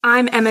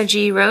I'm Emma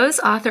G. Rose,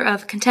 author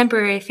of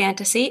Contemporary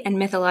Fantasy and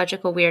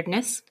Mythological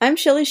Weirdness. I'm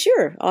Shelley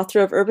Shearer, author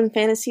of Urban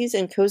Fantasies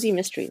and Cozy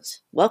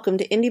Mysteries. Welcome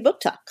to Indie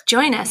Book Talk.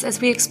 Join us as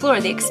we explore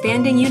the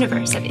expanding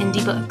universe of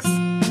indie books.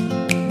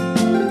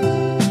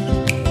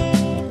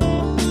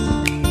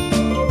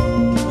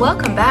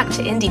 Welcome back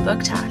to Indie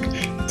Book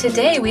Talk.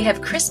 Today we have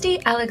Christy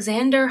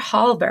Alexander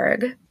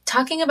Hallberg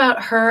talking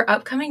about her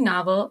upcoming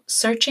novel,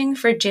 Searching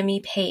for Jimmy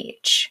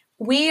Page.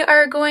 We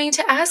are going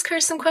to ask her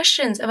some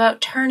questions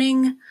about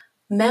turning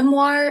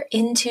memoir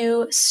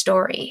into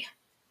story.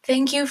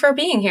 Thank you for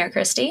being here,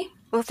 Christy.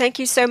 Well, thank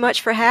you so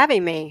much for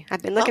having me.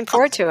 I've been looking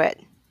forward to it.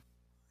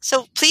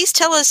 So please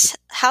tell us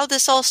how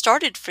this all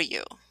started for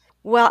you.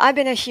 Well, I've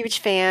been a huge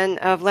fan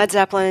of Led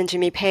Zeppelin and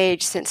Jimmy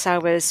Page since I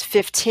was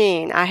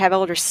 15. I have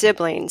older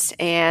siblings,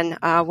 and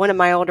one of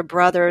my older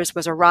brothers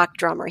was a rock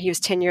drummer. He was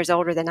 10 years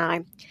older than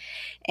I.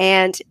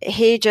 And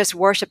he just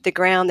worshiped the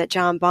ground that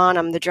John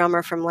Bonham, the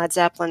drummer from Led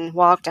Zeppelin,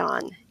 walked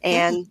on.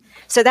 And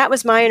so that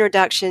was my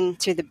introduction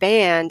to the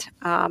band.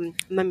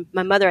 My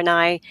mother and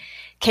I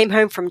came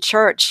home from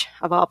church,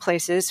 of all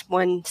places,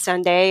 one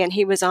Sunday, and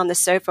he was on the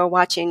sofa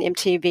watching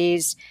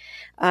MTV's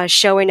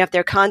showing of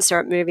their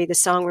concert movie, The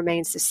Song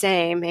Remains the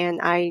Same.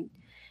 And I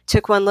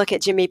took one look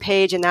at Jimmy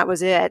Page, and that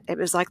was it. It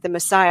was like the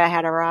Messiah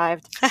had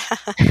arrived.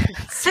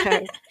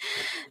 So,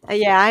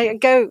 yeah,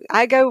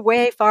 I go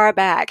way far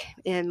back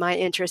in my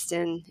interest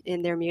in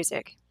their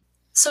music.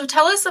 So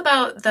tell us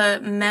about the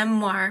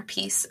memoir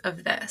piece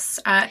of this.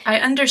 I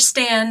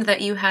understand that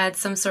you had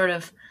some sort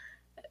of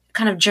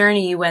kind of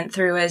journey you went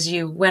through as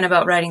you went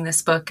about writing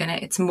this book, and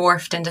it's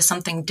morphed into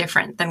something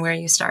different than where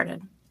you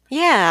started.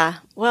 Yeah,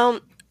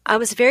 well, I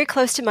was very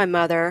close to my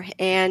mother,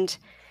 and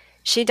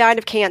she died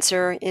of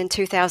cancer in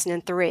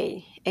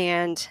 2003,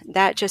 and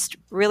that just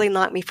really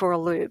knocked me for a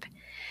loop.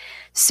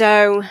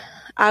 So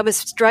I was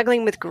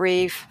struggling with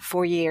grief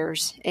for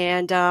years,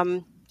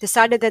 and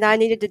decided that I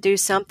needed to do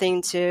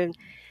something to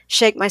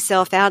shake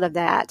myself out of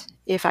that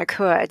if I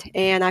could.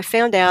 And I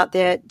found out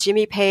that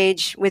Jimmy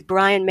Page with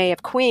Brian May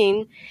of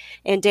Queen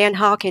and Dan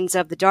Hawkins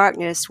of The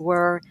Darkness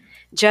were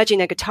judging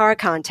a guitar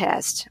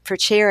contest for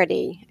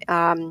charity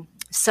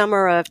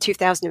summer of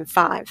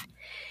 2005.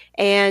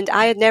 And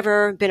I had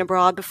never been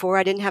abroad before.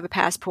 I didn't have a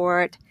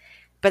passport.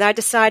 But I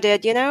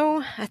decided,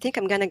 I think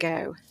I'm going to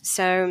go.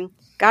 So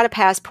got a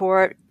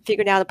passport,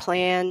 figured out a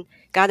plan,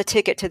 got a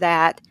ticket to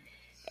that.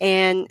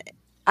 And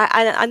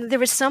I there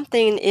was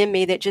something in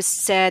me that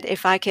just said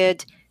if I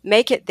could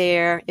make it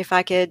there, if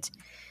I could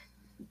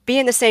be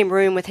in the same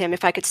room with him,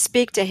 if I could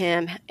speak to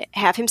him,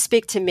 have him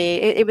speak to me,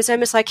 it was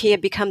almost like he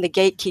had become the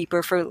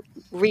gatekeeper for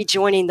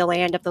rejoining the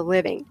land of the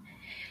living.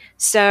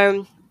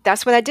 So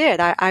that's what I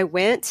did. I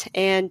went,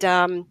 and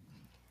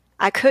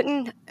I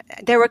couldn't.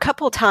 There were a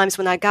couple of times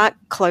when I got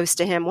close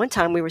to him. One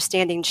time we were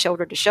standing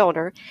shoulder to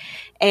shoulder,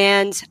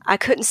 and I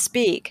couldn't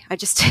speak. I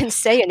just didn't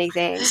say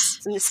anything.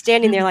 I'm just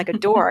standing there like a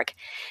dork.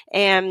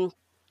 And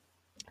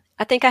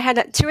I think I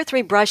had 2 or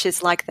 3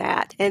 brushes like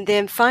that. And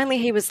then finally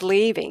he was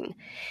leaving,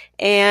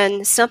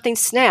 and something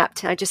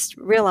snapped. I just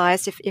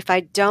realized if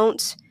I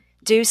don't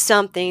do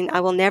something,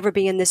 I will never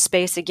be in this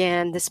space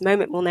again. This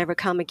moment will never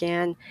come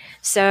again.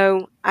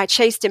 So I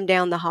chased him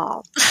down the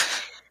hall.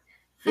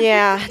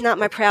 Yeah, not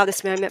my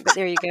proudest moment, but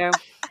there you go.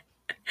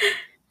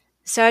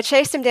 So I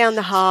chased him down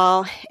the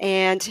hall,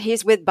 and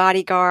he's with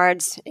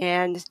bodyguards,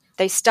 and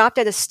they stopped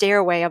at a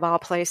stairway of all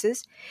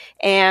places,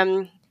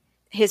 and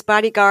his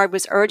bodyguard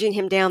was urging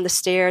him down the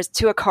stairs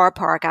to a car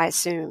park, I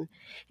assume.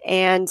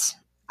 And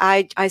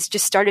I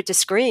just started to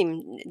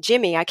scream,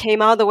 "Jimmy, I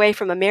came all the way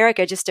from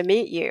America just to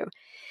meet you."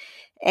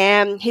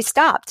 And he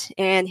stopped,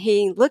 and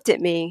he looked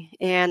at me,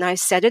 and I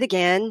said it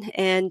again,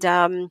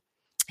 and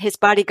his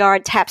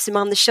bodyguard taps him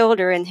on the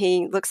shoulder, and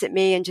he looks at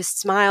me and just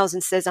smiles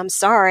and says, "I'm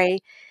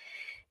sorry."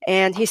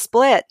 And he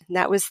split. And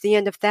that was the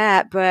end of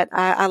that. But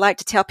I like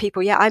to tell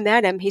people, yeah, I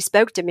met him. He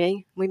spoke to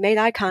me. We made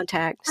eye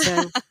contact.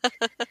 So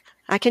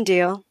I can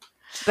deal.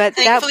 But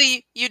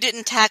thankfully, you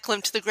didn't tackle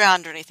him to the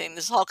ground or anything.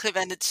 This all could have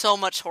ended so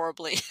much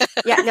horribly.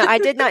 Yeah, no, I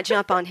did not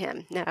jump on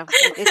him. No,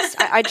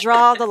 I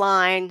draw the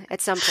line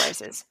at some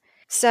places.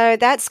 So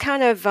that's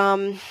kind of,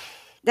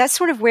 that's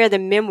sort of where the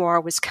memoir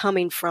was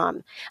coming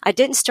from. I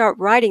didn't start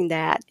writing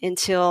that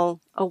until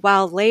a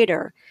while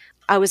later.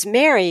 I was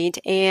married,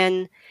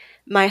 and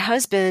my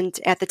husband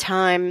at the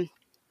time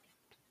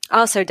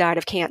also died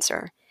of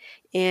cancer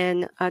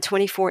in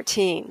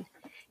 2014.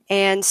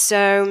 And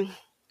so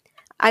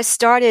I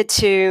started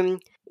to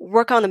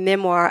work on a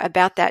memoir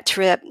about that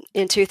trip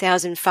in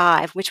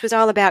 2005, which was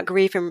all about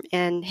grief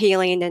and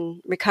healing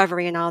and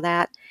recovery and all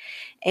that.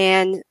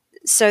 And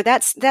so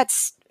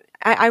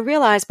I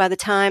realized by the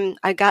time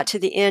I got to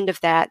the end of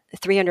that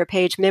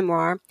 300-page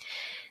memoir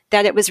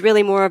that it was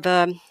really more of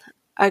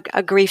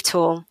a grief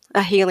tool,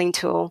 a healing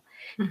tool,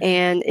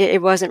 and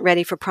it wasn't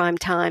ready for prime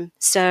time.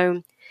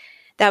 So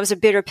that was a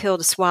bitter pill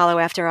to swallow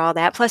after all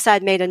that. Plus,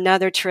 I'd made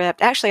another trip.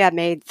 Actually, I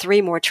made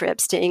 3 more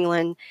trips to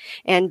England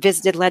and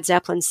visited Led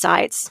Zeppelin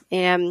sites,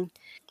 and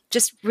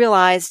just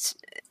realized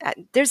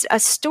there's a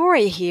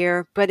story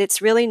here, but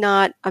it's really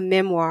not a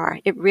memoir.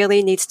 It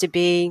really needs to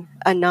be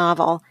a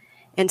novel.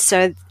 And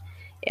so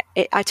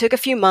I took a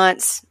few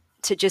months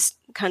to just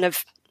kind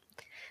of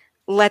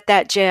let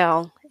that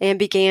gel and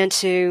began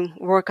to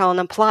work on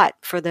a plot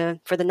for the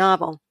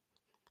novel.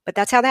 But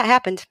that's how that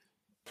happened.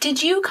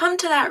 Did you come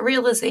to that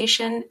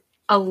realization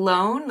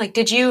alone? Like,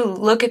 did you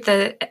look at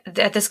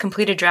this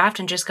completed draft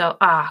and just go,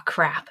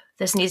 crap,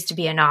 this needs to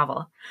be a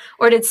novel?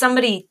 Or did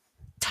somebody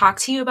talk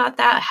to you about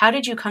that? How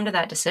did you come to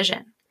that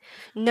decision?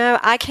 No,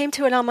 I came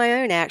to it on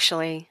my own,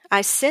 actually.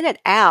 I sent it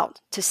out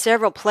to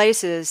several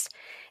places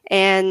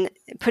and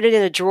put it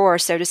in a drawer,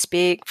 so to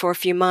speak, for a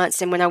few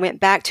months. And when I went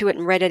back to it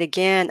and read it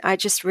again, I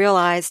just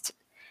realized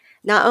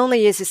not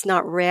only is this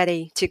not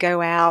ready to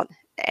go out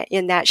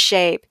in that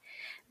shape,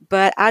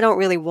 but I don't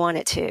really want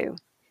it to.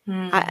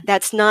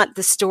 That's not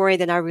the story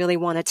that I really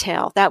want to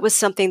tell. That was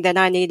something that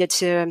I needed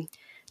to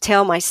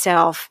tell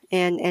myself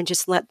and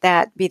just let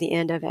that be the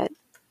end of it.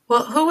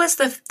 Well, who was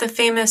the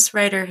famous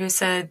writer who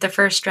said the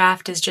first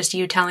draft is just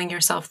you telling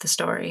yourself the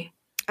story?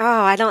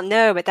 Oh, I don't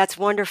know, but that's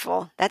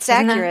wonderful. That's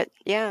accurate.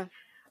 Yeah.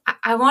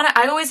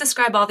 I always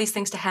ascribe all these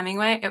things to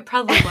Hemingway. It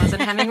probably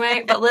wasn't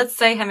Hemingway, but let's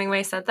say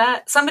Hemingway said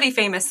that. Somebody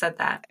famous said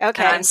that.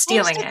 Okay. I'm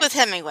stealing We'll stick it. with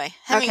Hemingway.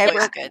 Okay,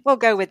 Good. We'll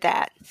go with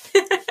that.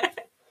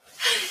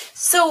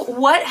 So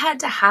what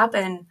had to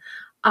happen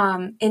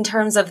in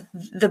terms of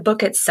the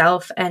book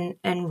itself and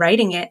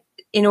writing it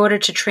in order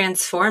to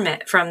transform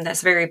it from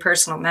this very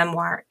personal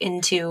memoir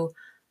into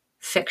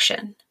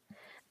fiction?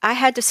 I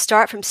had to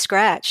start from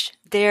scratch.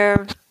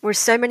 There were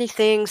so many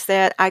things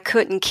that I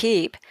couldn't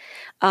keep.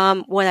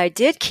 What I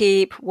did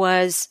keep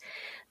was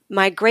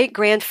my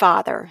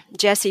great-grandfather,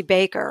 Jesse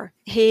Baker.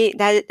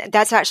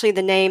 That's actually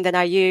the name that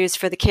I use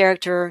for the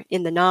character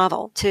in the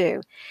novel,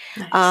 too.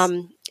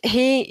 Nice.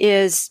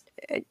 He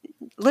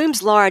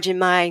looms large in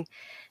my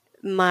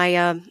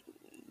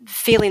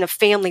feeling of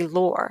family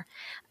lore.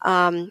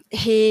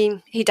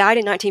 He died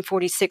in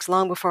 1946,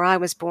 long before I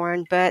was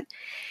born, but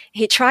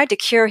he tried to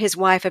cure his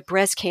wife of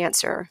breast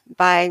cancer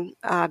by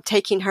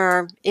taking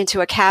her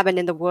into a cabin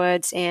in the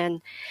woods,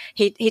 and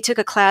he took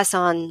a class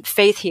on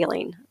faith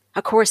healing,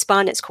 a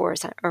correspondence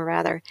course, or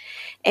rather.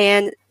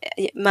 And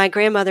my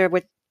grandmother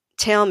would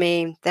tell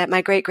me that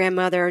my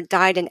great-grandmother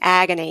died in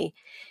agony,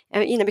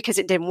 because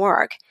it didn't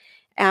work.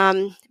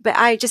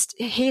 But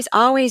he's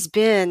always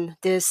been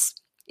this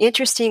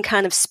interesting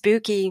kind of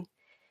spooky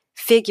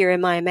figure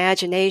in my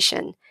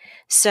imagination.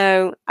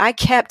 So I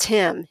kept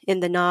him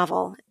in the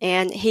novel,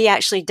 and he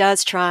actually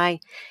does try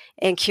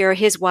and cure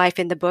his wife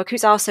in the book,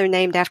 who's also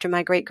named after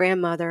my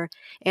great-grandmother,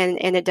 and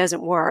it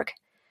doesn't work.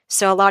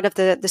 So a lot of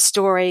the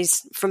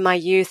stories from my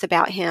youth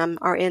about him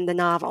are in the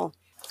novel.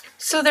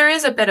 So there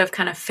is a bit of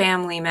kind of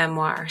family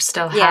memoir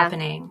still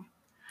happening.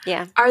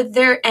 Yeah. Are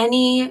there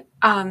any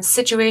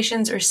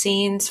situations or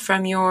scenes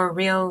from your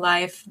real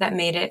life that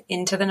made it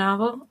into the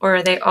novel, or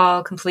are they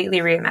all completely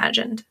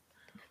reimagined?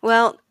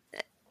 Well,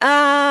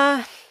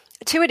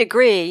 to a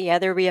degree, yeah,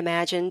 they're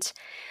reimagined.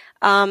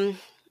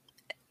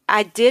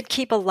 I did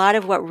keep a lot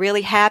of what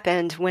really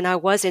happened when I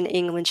was in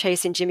England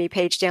chasing Jimmy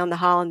Page down the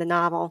hall in the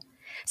novel.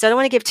 So I don't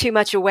want to give too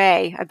much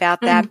away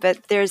about that,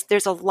 but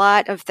there's a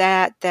lot of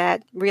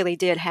that really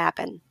did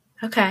happen.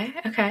 Okay.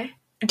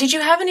 Did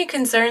you have any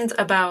concerns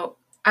about,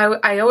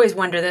 I always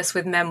wonder this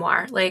with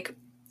memoir, like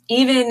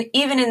even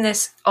in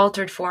this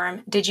altered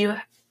form, did you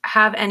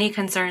have any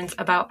concerns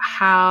about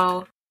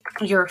how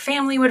your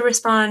family would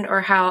respond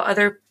or how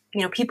other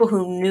people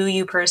who knew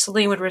you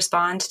personally would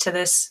respond to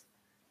this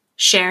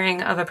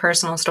sharing of a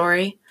personal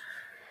story?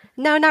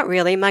 No, not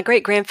really. My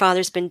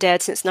great-grandfather's been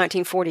dead since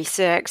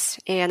 1946,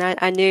 and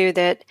I knew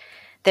that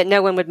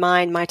no one would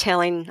mind my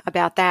telling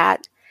about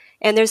that.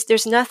 And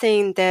there's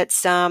nothing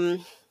that's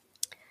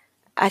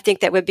I think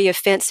that would be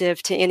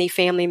offensive to any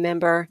family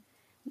member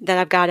that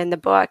I've got in the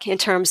book in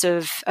terms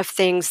of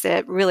things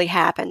that really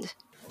happened.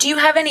 Do you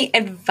have any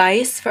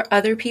advice for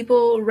other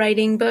people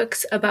writing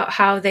books about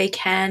how they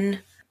can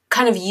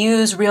kind of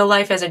use real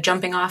life as a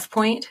jumping off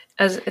point,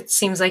 as it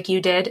seems like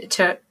you did,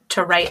 to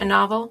write a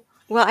novel?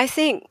 Well, I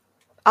think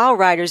all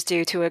writers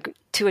do to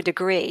a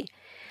degree.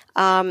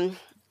 I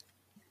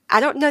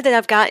don't know that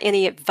I've got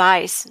any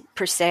advice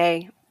per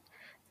se,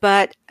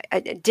 but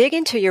dig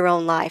into your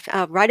own life.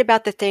 Write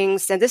about the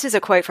things, and this is a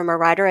quote from a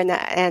writer,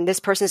 and this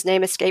person's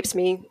name escapes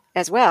me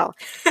as well.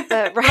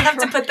 But We'll have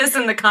to put this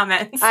in the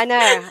comments. I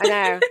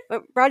know.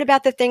 But write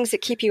about the things that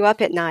keep you up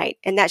at night,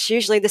 and that's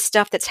usually the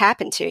stuff that's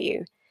happened to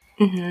you.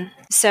 Mm-hmm.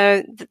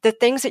 So the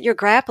things that you're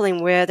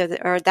grappling with,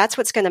 or that's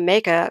what's going to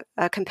make a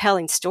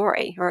compelling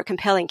story or a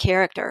compelling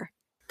character.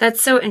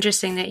 That's so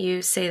interesting that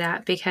you say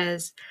that,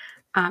 because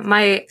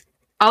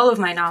all of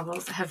my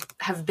novels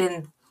have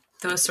been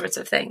those sorts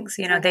of things.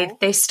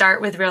 They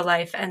start with real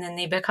life and then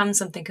they become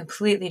something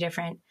completely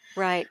different.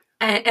 Right.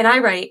 And I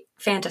write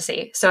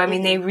fantasy, so I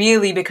mean they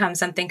really become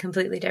something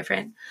completely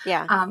different.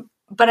 Yeah.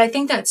 But I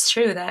think that's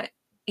true that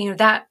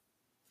that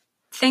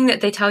thing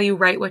that they tell you,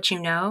 write what you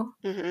know.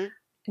 Mm-hmm.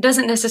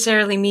 doesn't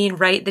necessarily mean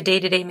write the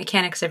day-to-day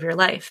mechanics of your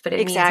life, but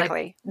it means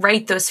like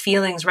write those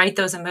feelings, write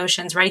those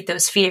emotions, write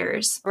those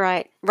fears.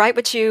 Right. Write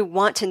what you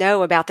want to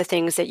know about the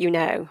things that you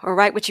know, or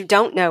write what you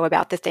don't know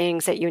about the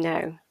things that you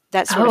know,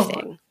 that sort of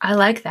thing. I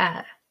like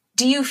that.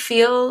 Do you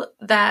feel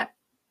that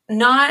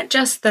not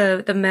just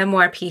the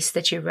memoir piece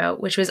that you wrote,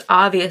 which was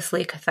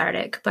obviously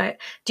cathartic, but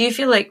do you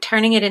feel like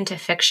turning it into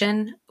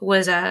fiction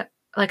was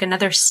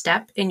another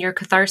step in your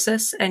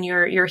catharsis and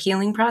your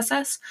healing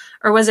process?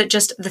 Or was it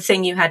just the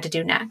thing you had to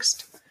do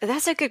next?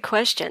 That's a good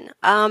question.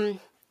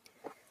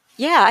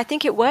 Yeah, I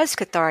think it was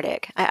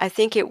cathartic. I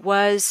think it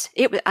was,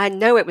 I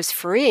know it was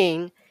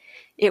freeing.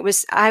 It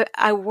was,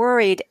 I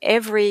worried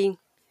every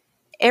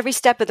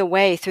step of the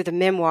way through the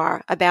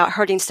memoir about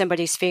hurting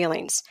somebody's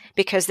feelings,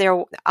 because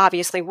there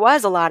obviously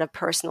was a lot of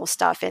personal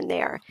stuff in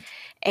there.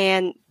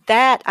 And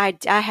that I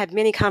had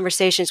many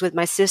conversations with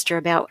my sister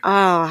about,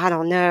 I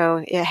don't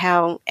know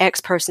how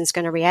X person's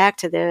going to react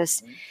to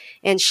this.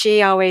 And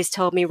she always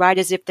told me, write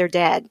as if they're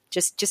dead.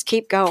 Just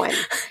keep going.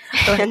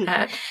 But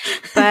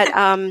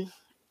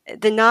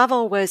the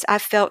novel was, I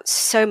felt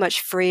so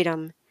much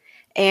freedom,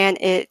 and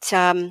it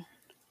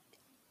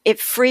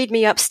freed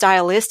me up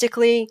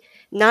stylistically,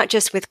 not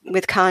just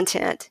with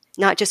content,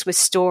 not just with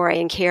story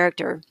and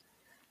character.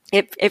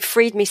 It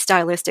freed me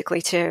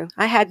stylistically too.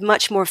 I had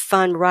much more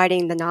fun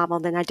writing the novel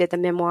than I did the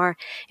memoir,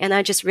 and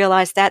I just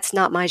realized that's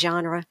not my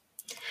genre.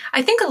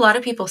 I think a lot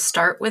of people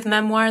start with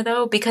memoir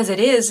though, because it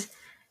is,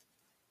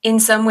 in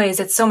some ways,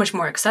 it's so much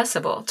more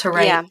accessible to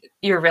write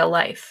your real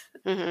life.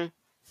 Mm-hmm.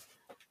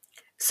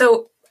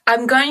 So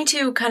I'm going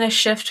to kind of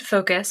shift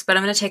focus, but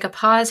I'm going to take a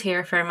pause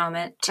here for a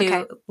moment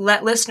to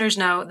let listeners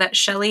know that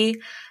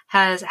Shelley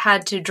has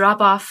had to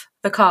drop off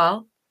the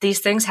call. These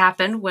things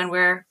happen when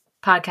we're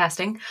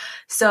podcasting.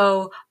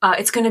 So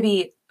it's going to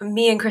be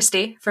me and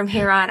Christy from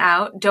here on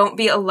out. Don't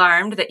be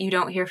alarmed that you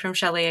don't hear from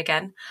Shelley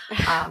again.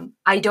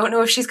 I don't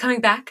know if she's coming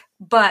back,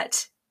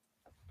 but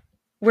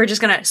we're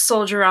just going to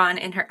soldier on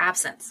in her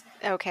absence.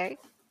 Okay.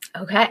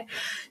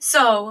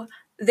 So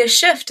the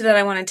shift that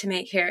I wanted to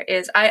make here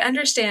is I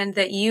understand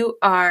that you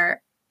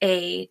are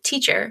a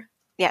teacher.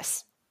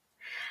 Yes.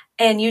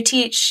 And you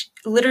teach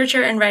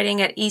literature and writing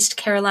at East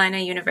Carolina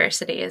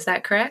University. Is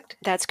that correct?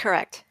 That's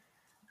correct.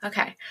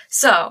 Okay.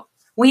 So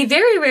we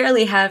very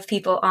rarely have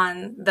people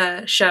on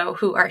the show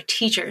who are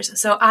teachers.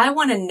 So I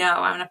want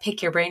to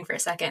pick your brain for a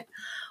second.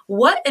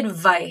 What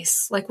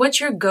advice, like what's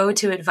your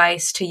go-to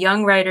advice to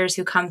young writers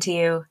who come to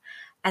you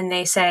and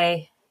they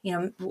say,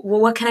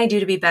 what can I do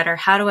to be better?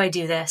 How do I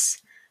do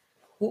this?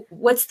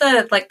 What's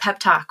the pep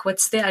talk?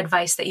 What's the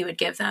advice that you would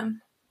give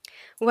them?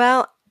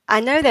 Well, I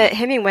know that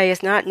Hemingway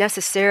is not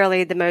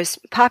necessarily the most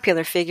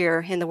popular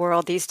figure in the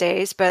world these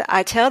days, but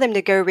I tell them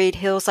to go read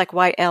Hills Like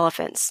White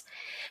Elephants,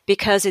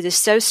 because it is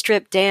so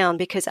stripped down,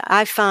 because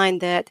I find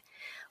that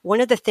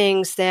one of the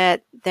things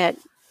that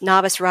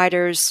novice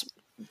writers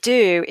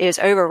do is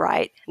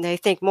overwrite, and they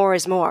think more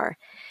is more.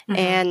 Mm-hmm.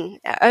 And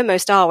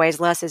almost always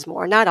less is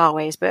more. Not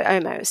always, but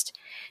almost.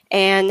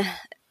 And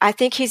I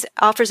think he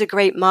offers a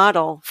great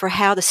model for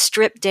how to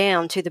strip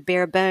down to the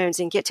bare bones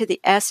and get to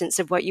the essence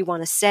of what you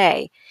want to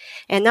say.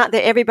 And not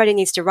that everybody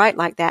needs to write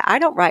like that. I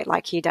don't write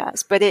like he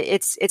does, but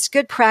it's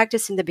good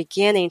practice in the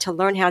beginning to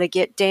learn how to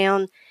get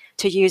down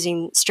to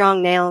using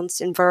strong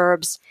nouns and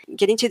verbs,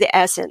 getting to the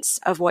essence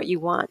of what you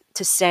want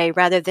to say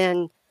rather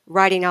than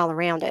writing all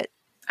around it.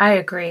 I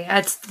agree.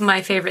 That's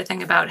my favorite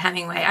thing about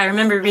Hemingway. I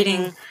remember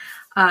reading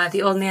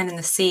The Old Man and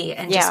the Sea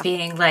and just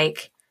being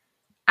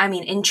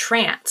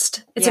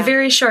entranced. It's a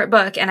very short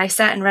book, and I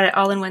sat and read it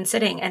all in one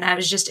sitting, and I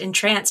was just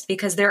entranced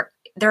because there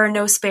are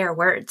no spare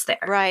words there.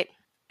 Right.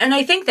 And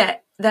I think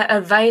that the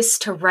advice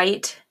to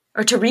write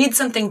or to read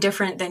something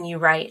different than you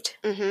write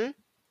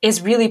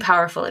is really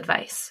powerful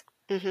advice.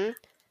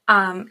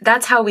 Mm-hmm.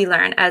 That's how we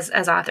learn as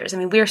authors. I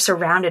mean, we are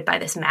surrounded by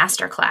this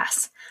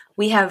masterclass.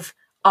 We have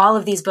all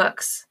of these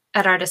books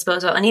at our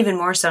disposal, and even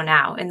more so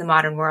now in the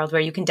modern world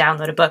where you can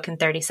download a book in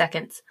 30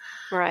 seconds.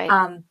 Right.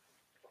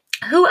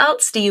 Who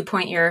else do you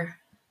point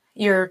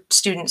your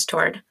students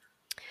toward?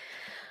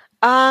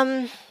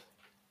 Toni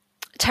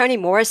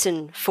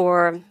Morrison,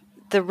 for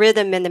the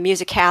rhythm and the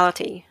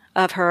musicality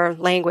of her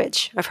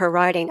language, of her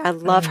writing. I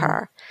love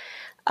her.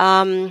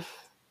 Jhumpa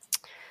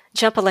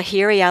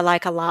Lahiri I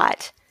like a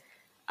lot.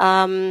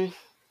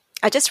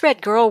 I just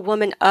read Girl,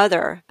 Woman,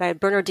 Other by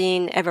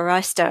Bernardine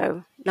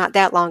Evaristo not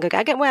that long ago.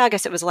 I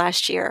guess it was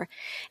last year.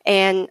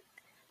 And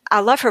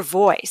I love her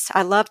voice.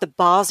 I love the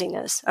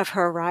ballsiness of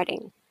her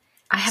writing.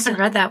 I haven't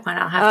read that one.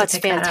 I'll have to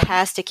pick that up. It's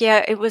fantastic.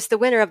 Yeah, it was the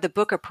winner of the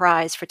Booker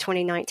Prize for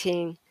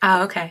 2019.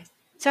 Oh, okay.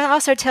 So I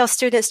also tell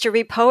students to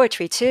read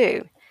poetry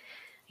too,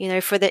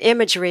 for the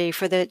imagery,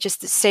 for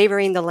just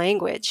savoring the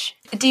language.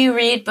 Do you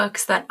read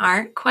books that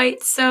aren't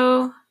quite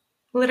so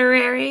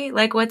literary?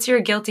 Like, what's your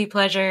guilty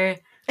pleasure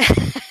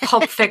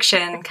pulp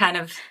fiction kind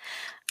of?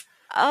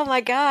 Oh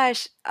my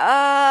gosh.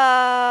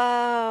 Oh.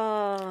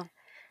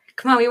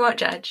 Come on, we won't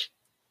judge.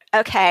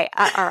 Okay,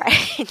 all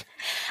right.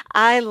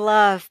 I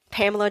love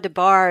Pamela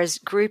DeBar's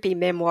groupie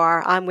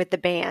memoir, I'm with the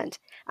Band.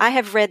 I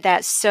have read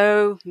that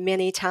so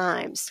many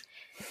times.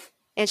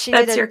 And she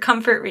That's did your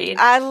comfort read.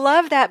 I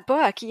love that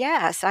book.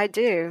 Yes, I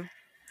do.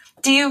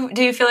 Do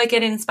you feel like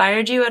it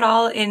inspired you at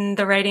all in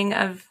the writing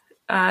of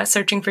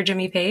Searching for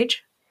Jimmy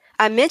Page?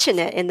 I mention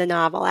it in the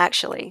novel,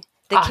 actually.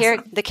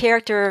 Awesome. The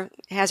character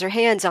has her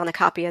hands on a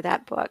copy of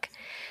that book.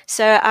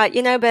 So,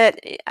 but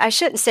I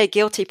shouldn't say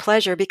guilty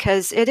pleasure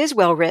because it is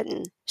well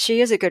written.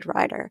 She is a good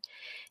writer.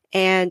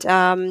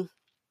 And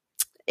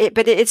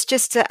it's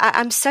just,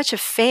 I'm such a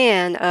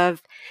fan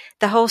of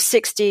the whole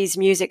 60s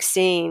music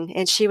scene,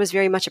 and she was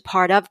very much a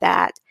part of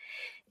that,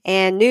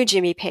 and knew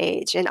Jimmy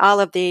Page and all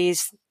of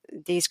these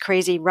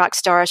crazy rock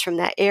stars from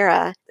that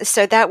era.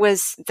 So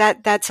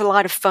that's a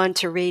lot of fun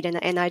to read,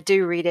 and I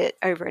do read it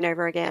over and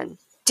over again.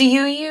 Do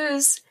you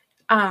use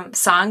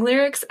song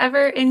lyrics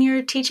ever in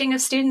your teaching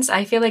of students?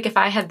 I feel like if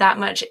I had that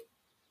much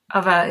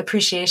of an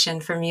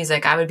appreciation for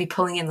music, I would be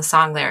pulling in the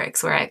song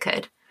lyrics where I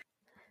could.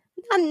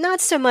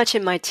 Not so much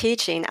in my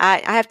teaching.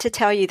 I have to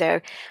tell you though,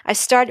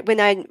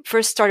 when I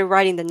first started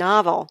writing the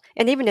novel,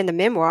 and even in the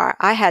memoir,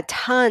 I had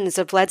tons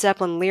of Led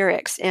Zeppelin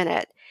lyrics in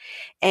it.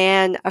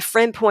 And a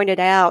friend pointed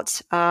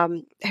out,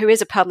 who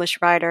is a published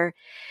writer,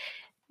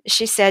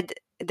 she said,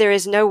 there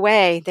is no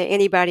way that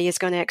anybody is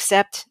going to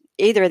accept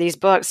either of these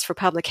books for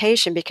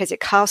publication because it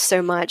costs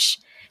so much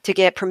to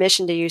get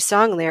permission to use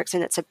song lyrics,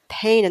 and it's a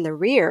pain in the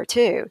rear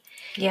too.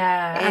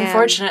 Yeah,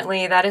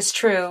 unfortunately, that is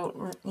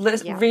true.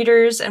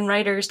 Readers and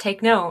writers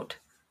take note.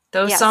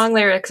 Those song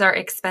lyrics are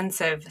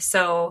expensive,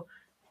 so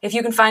if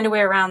you can find a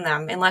way around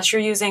them, unless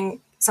you're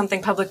using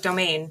something public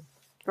domain,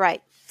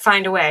 right?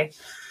 Find a way.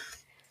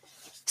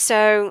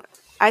 So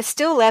I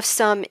still left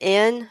some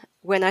in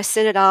when I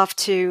sent it off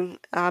to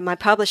my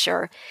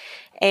publisher.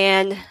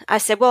 And I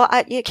said, well,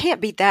 it can't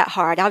be that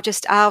hard.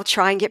 I'll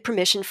try and get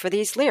permission for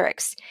these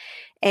lyrics.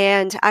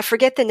 And I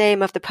forget the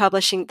name of the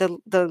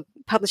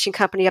publishing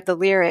company of the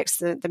lyrics,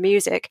 the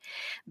music,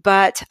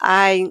 but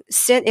I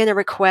sent in a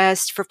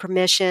request for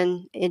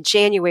permission in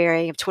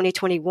January of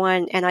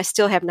 2021, and I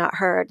still have not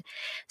heard.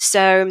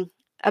 So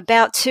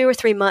about 2 or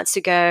 3 months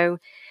ago,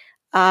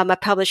 my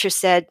publisher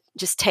said,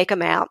 just take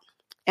them out.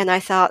 And I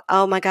thought,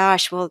 oh my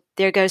gosh, well,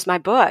 there goes my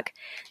book.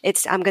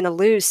 I'm going to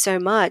lose so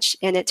much.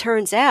 And it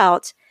turns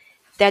out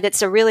that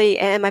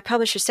and my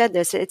publisher said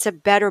this, it's a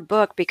better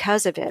book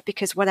because of it.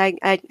 Because what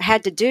I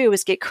had to do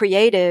was get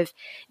creative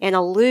and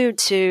allude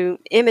to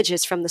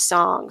images from the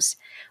songs,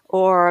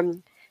 or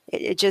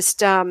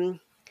just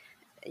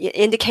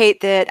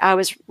indicate that I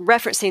was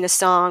referencing the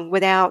song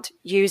without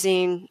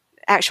using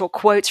actual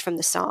quotes from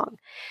the song.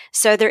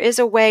 So there is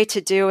a way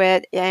to do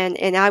it.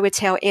 And I would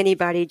tell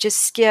anybody, just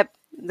skip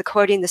the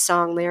quoting the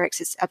song lyrics.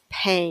 It's a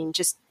pain.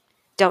 Just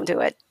don't do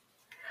it.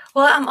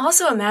 Well, I'm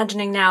also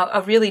imagining now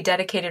a really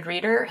dedicated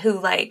reader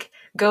who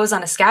goes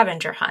on a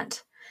scavenger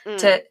hunt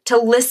to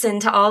listen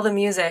to all the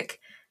music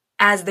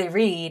as they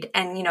read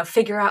and,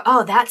 figure out,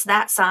 oh, that's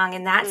that song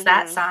and that's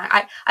that song.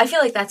 I feel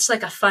like that's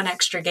like a fun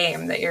extra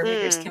game that your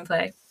readers can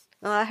play.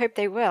 Well, I hope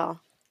they will.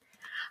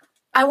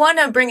 I want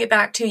to bring it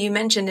back to, you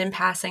mentioned in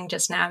passing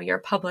just now, your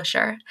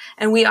publisher,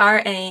 and we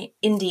are an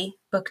indie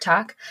book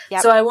talk.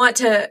 Yep. So I want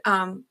to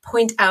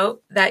point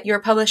out that your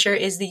publisher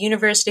is the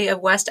University of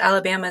West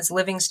Alabama's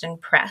Livingston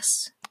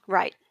Press.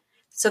 Right.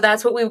 So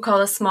that's what we would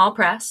call a small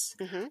press.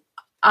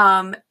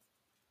 Mm-hmm.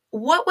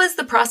 What was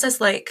the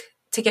process like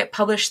to get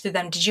published through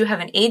them? Did you have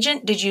an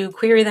agent? Did you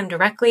query them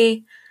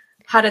directly?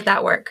 How did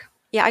that work?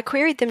 Yeah, I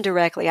queried them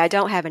directly. I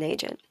don't have an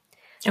agent.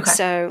 Okay.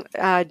 So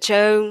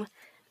Joe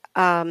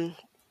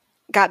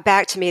got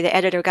back to me, the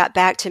editor got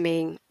back to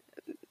me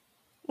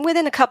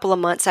within a couple of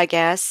months, I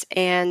guess.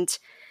 And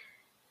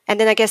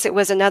then I guess it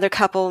was another 2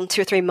 or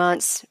 3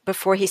 months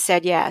before he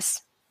said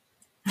yes.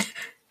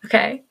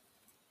 Okay.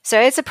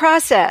 So it's a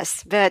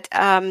process, but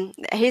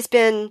he's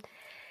been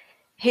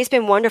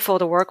wonderful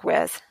to work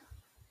with.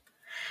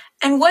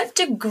 And what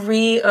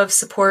degree of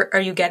support are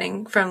you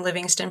getting from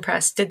Livingston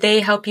Press? Did they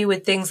help you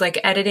with things like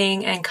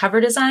editing and cover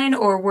design,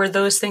 or were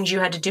those things you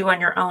had to do on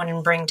your own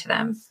and bring to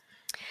them?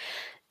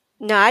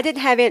 No, I didn't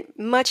have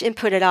much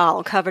input at all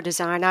on cover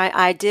design.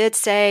 I did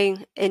say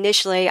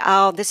initially,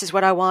 this is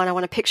what I want. I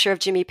want a picture of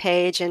Jimmy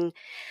Page. And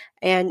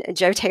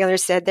Joe Taylor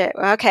said that,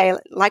 okay,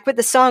 like with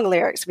the song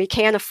lyrics,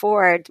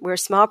 we're a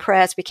small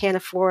press, we can't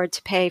afford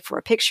to pay for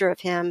a picture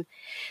of him.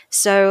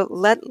 So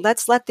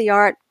let's let the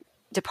art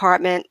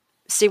department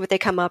see what they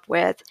come up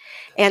with.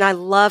 And I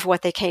love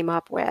what they came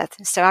up with.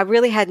 So I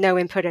really had no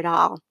input at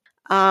all.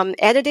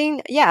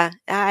 Editing, yeah,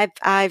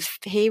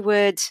 he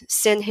would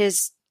send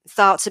his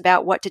thoughts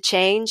about what to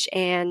change,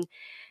 and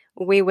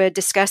we would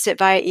discuss it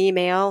via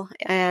email,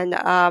 and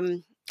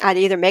I'd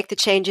either make the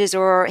changes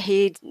or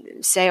he'd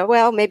say, oh,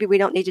 well, maybe we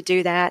don't need to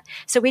do that.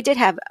 So we did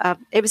have,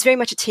 it was very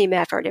much a team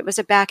effort. It was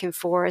a back and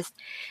forth.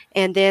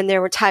 And then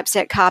there were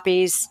typeset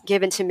copies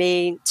given to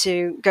me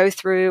to go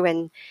through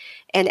and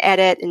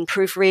edit and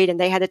proofread, and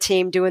they had a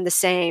team doing the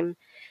same.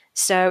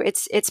 So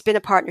it's been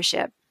a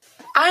partnership.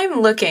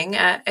 I'm looking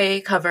at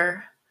a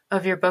cover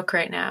of your book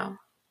right now,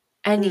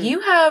 and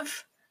you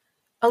have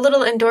a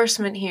little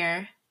endorsement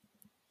here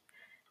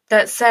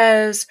that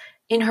says,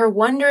 in her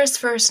wondrous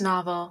first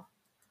novel,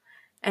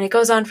 and it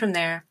goes on from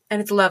there,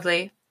 and it's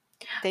lovely.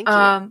 Thank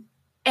you.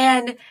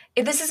 And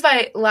this is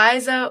by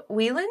Liza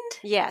Wieland.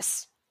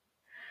 Yes.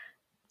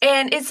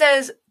 And it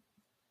says,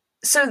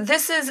 so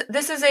this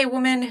is a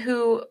woman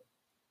who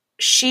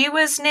she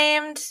was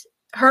named,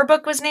 her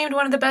book was named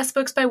one of the best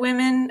books by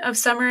women of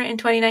summer in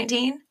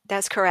 2019.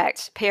 That's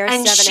correct. Paris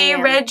And 7 she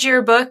a.m. read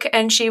your book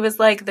and she was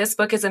like, this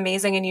book is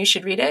amazing and you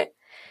should read it.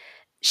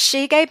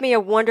 She gave me a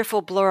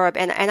wonderful blurb,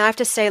 and I have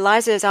to say,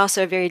 Liza is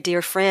also a very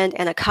dear friend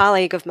and a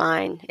colleague of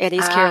mine at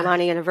East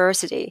Carolina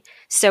University.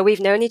 So we've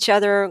known each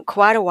other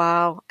quite a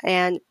while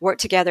and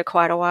worked together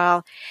quite a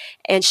while.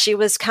 And she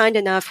was kind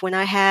enough when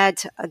I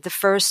had the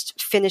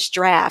first finished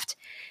draft.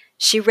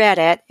 She read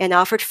it and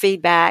offered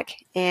feedback,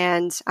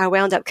 and I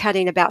wound up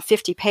cutting about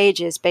 50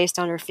 pages based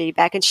on her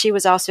feedback. And she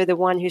was also the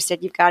one who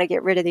said, you've got to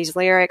get rid of these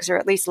lyrics or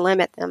at least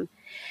limit them.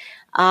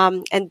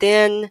 And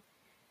then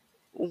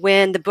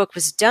when the book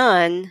was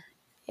done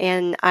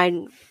and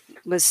I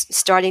was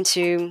starting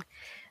to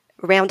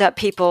round up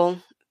people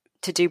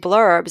to do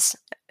blurbs,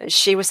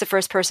 she was the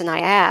first person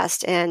I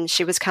asked, and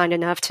she was kind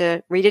enough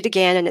to read it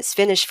again in its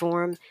finished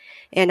form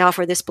and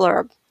offer this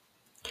blurb.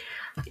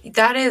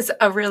 That is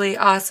a really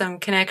awesome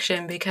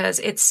connection because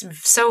it's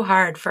so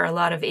hard for a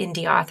lot of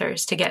indie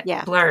authors to get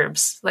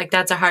blurbs. Like,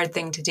 that's a hard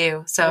thing to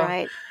do.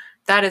 So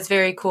that is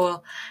very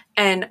cool.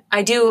 And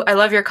I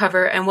love your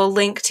cover, and we'll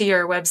link to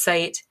your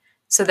website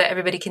so that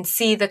everybody can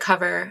see the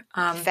cover.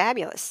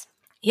 Fabulous.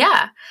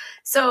 Yeah.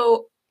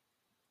 So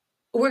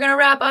we're going to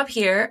wrap up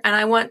here, and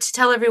I want to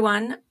tell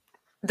everyone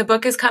the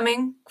book is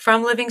coming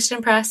from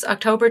Livingston Press,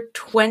 October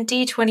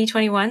 20,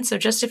 2021, so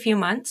just a few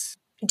months.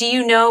 Do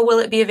you know, will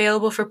it be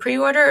available for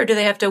pre-order, or do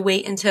they have to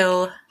wait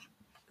until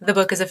the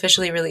book is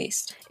officially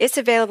released? It's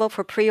available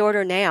for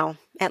pre-order now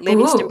at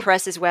Livingston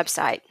Press's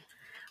website.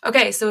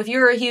 Okay, so if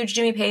you're a huge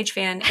Jimmy Page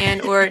fan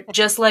and or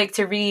just like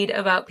to read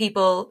about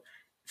people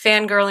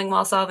fangirling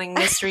while solving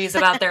mysteries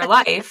about their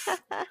life,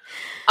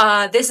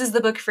 this is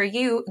the book for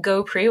you.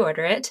 Go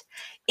pre-order it.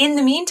 In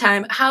the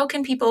meantime, how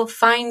can people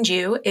find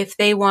you if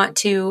they want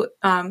to,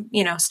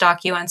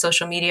 stalk you on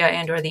social media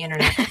and or the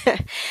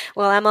internet?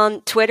 Well, I'm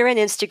on Twitter and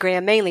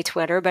Instagram, mainly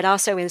Twitter, but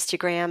also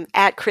Instagram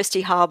at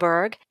Christy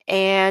Hallberg.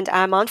 And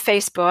I'm on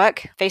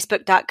Facebook,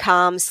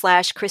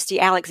 facebook.com/Christy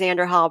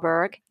Alexander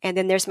Hallberg. And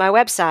then there's my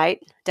website,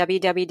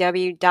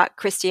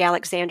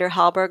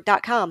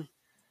 www.ChristyAlexanderHallberg.com.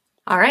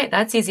 All right.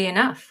 That's easy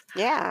enough.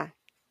 Yeah.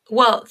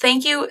 Well,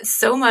 thank you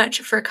so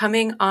much for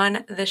coming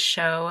on the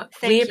show.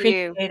 We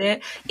appreciate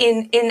it.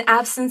 In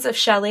absence of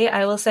Shelley,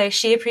 I will say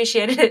she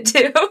appreciated it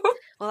too.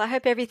 Well, I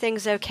hope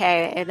everything's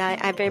okay, and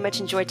I very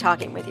much enjoyed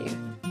talking with you.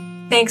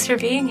 Thanks for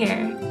being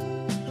here.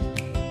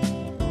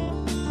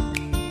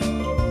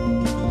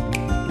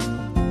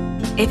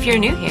 If you're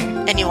new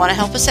here and you want to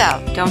help us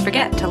out, don't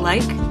forget to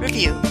like,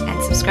 review,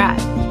 and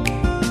subscribe.